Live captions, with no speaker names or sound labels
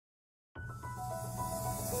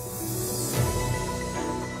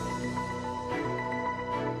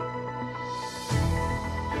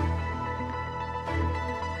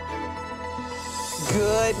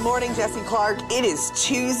Good morning, Jesse Clark. It is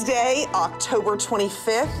Tuesday, October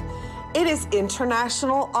 25th. It is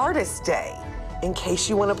International Artist Day, in case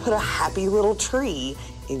you want to put a happy little tree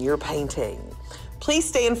in your painting. Please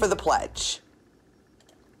stand for the pledge.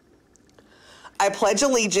 I pledge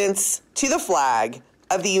allegiance to the flag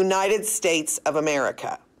of the United States of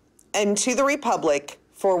America and to the republic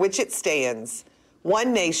for which it stands,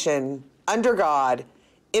 one nation, under God,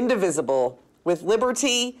 indivisible, with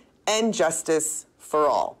liberty and justice for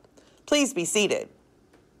all. Please be seated.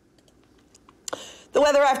 The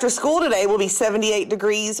weather after school today will be 78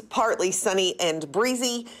 degrees, partly sunny and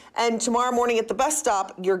breezy. And tomorrow morning at the bus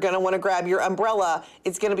stop, you're going to want to grab your umbrella.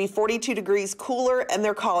 It's going to be 42 degrees cooler, and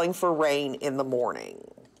they're calling for rain in the morning.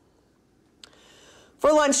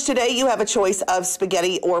 For lunch today, you have a choice of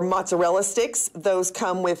spaghetti or mozzarella sticks. Those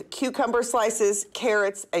come with cucumber slices,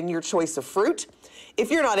 carrots, and your choice of fruit. If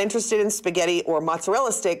you're not interested in spaghetti or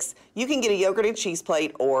mozzarella sticks, you can get a yogurt and cheese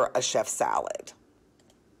plate or a chef salad.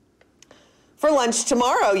 For lunch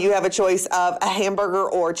tomorrow, you have a choice of a hamburger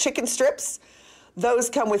or chicken strips. Those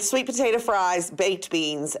come with sweet potato fries, baked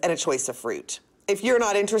beans, and a choice of fruit. If you're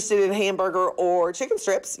not interested in hamburger or chicken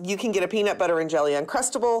strips, you can get a peanut butter and jelly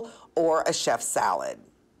Uncrustable or a chef salad.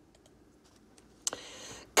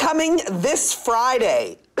 Coming this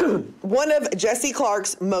Friday, one of Jesse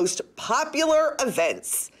Clark's most popular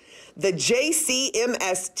events, the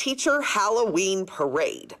JCMS Teacher Halloween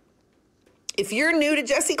Parade. If you're new to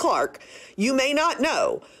Jesse Clark, you may not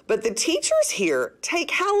know, but the teachers here take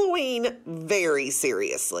Halloween very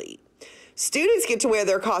seriously. Students get to wear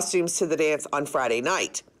their costumes to the dance on Friday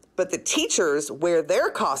night, but the teachers wear their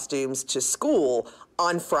costumes to school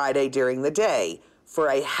on Friday during the day for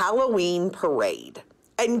a Halloween parade.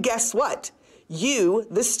 And guess what? You,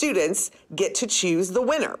 the students, get to choose the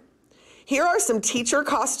winner. Here are some teacher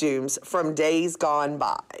costumes from days gone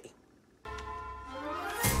by.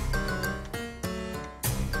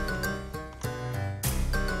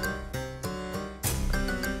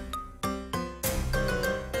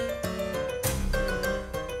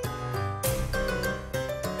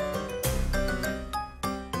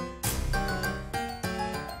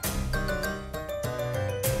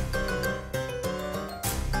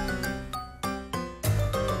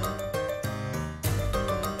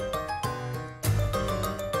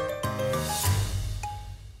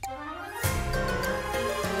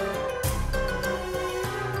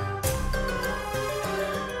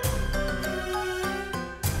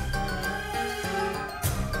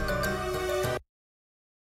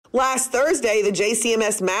 Last Thursday, the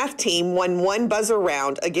JCMS math team won one buzzer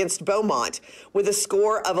round against Beaumont with a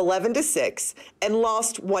score of 11-6 and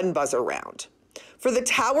lost one buzzer round. For the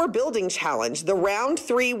Tower Building Challenge, the round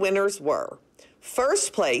 3 winners were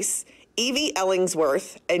first place, Evie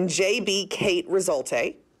Ellingsworth and JB Kate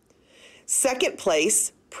Resulte. Second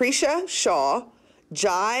place, Prisha Shaw,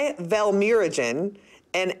 Jai Velmurijan,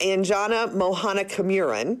 and Anjana Mohana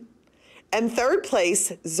Kamuran. And third place,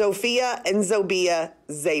 Zofia and Zobia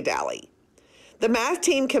Zaydali. The math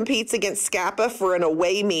team competes against Scapa for an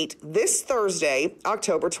away meet this Thursday,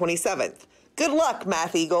 October 27th. Good luck,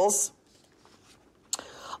 Math Eagles.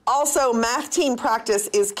 Also, math team practice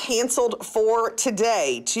is canceled for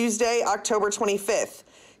today, Tuesday, October 25th.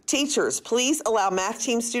 Teachers, please allow math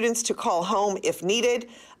team students to call home if needed.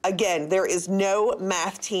 Again, there is no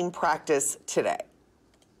math team practice today.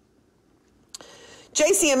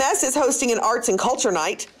 JCMS is hosting an Arts and Culture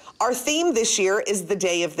Night. Our theme this year is the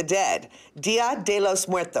Day of the Dead, Dia de los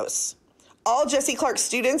Muertos. All Jesse Clark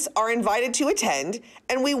students are invited to attend,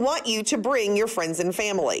 and we want you to bring your friends and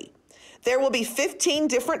family. There will be 15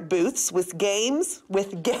 different booths with games,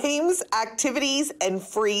 activities, and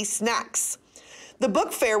free snacks. The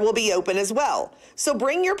book fair will be open as well, so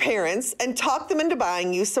bring your parents and talk them into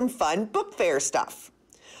buying you some fun book fair stuff.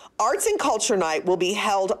 Arts and Culture Night will be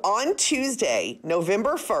held on Tuesday,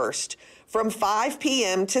 November 1st, from 5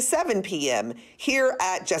 p.m. to 7 p.m. here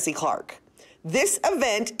at Jesse Clark. This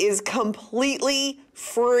event is completely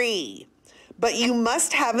free, but you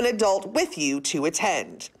must have an adult with you to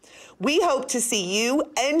attend. We hope to see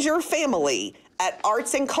you and your family at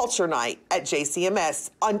Arts and Culture Night at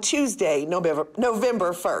JCMS on Tuesday,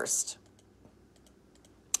 November 1st.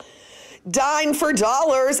 Dine for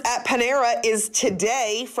Dollars at Panera is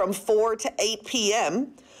today from 4 to 8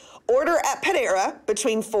 p.m. Order at Panera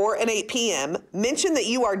between 4 and 8 p.m. Mention that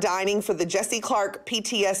you are dining for the Jesse Clark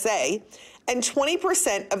PTSA, and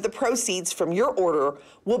 20% of the proceeds from your order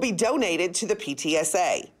will be donated to the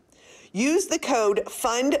PTSA. Use the code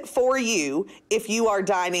FUND4U if you are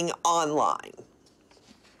dining online.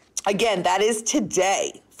 Again, that is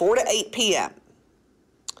today, 4 to 8 p.m.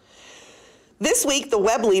 This week, the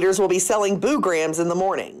web leaders will be selling Boo Grams in the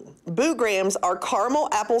morning. Boo Grams are caramel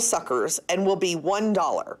apple suckers and will be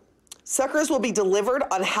 $1. Suckers will be delivered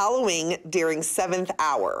on Halloween during 7th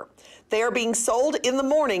hour. They are being sold in the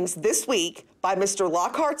mornings this week by Mr.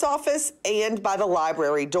 Lockhart's office and by the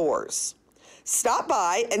library doors. Stop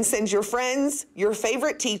by and send your friends, your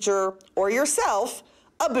favorite teacher, or yourself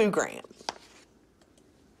a Boo Gram.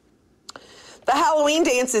 The Halloween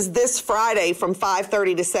dance is this Friday from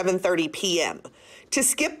 5:30 to 7:30 p.m. To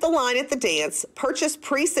skip the line at the dance, purchase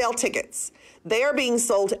pre-sale tickets. They are being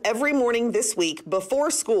sold every morning this week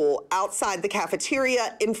before school outside the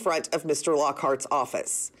cafeteria in front of Mr. Lockhart's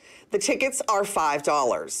office. The tickets are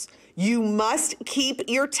 $5. You must keep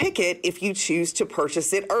your ticket if you choose to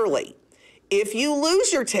purchase it early. If you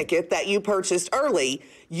lose your ticket that you purchased early,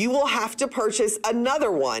 you will have to purchase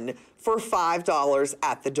another one for $5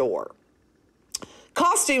 at the door.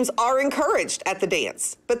 Costumes are encouraged at the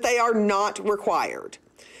dance, but they are not required.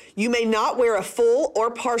 You may not wear a full or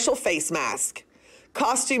partial face mask.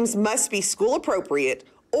 Costumes must be school appropriate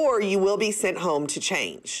or you will be sent home to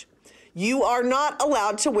change. You are not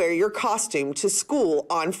allowed to wear your costume to school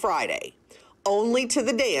on Friday, only to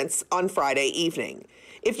the dance on Friday evening.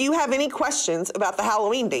 If you have any questions about the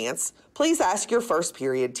Halloween dance, please ask your first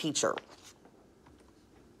period teacher.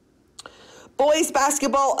 Boys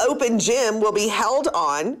Basketball Open Gym will be held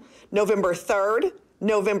on November 3rd,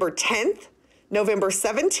 November 10th, November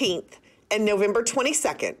 17th, and November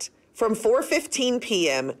 22nd from 4:15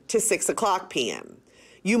 p.m. to 6 o'clock p.m.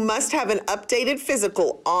 You must have an updated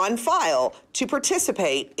physical on file to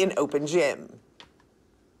participate in Open Gym.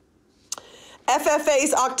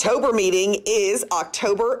 FFA's October meeting is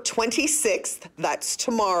October 26th, that's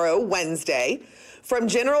tomorrow, Wednesday, from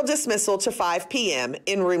general dismissal to 5 p.m.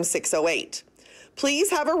 in room 608.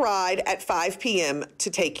 Please have a ride at 5 p.m. to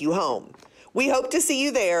take you home. We hope to see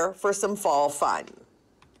you there for some fall fun.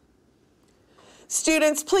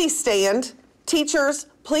 Students, please stand. Teachers,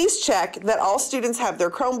 please check that all students have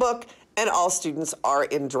their Chromebook and all students are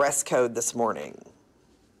in dress code this morning.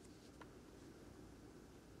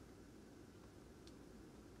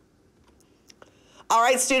 All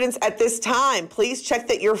right, students, at this time, please check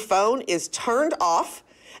that your phone is turned off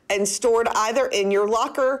and stored either in your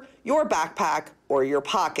locker, your backpack, or your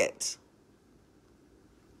pocket.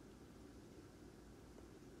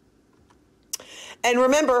 And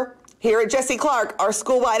remember, here at Jessie Clark, our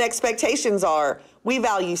school-wide expectations are we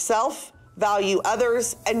value self, value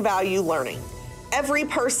others, and value learning. Every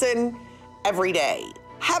person, every day.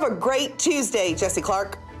 Have a great Tuesday, Jessie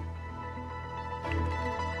Clark.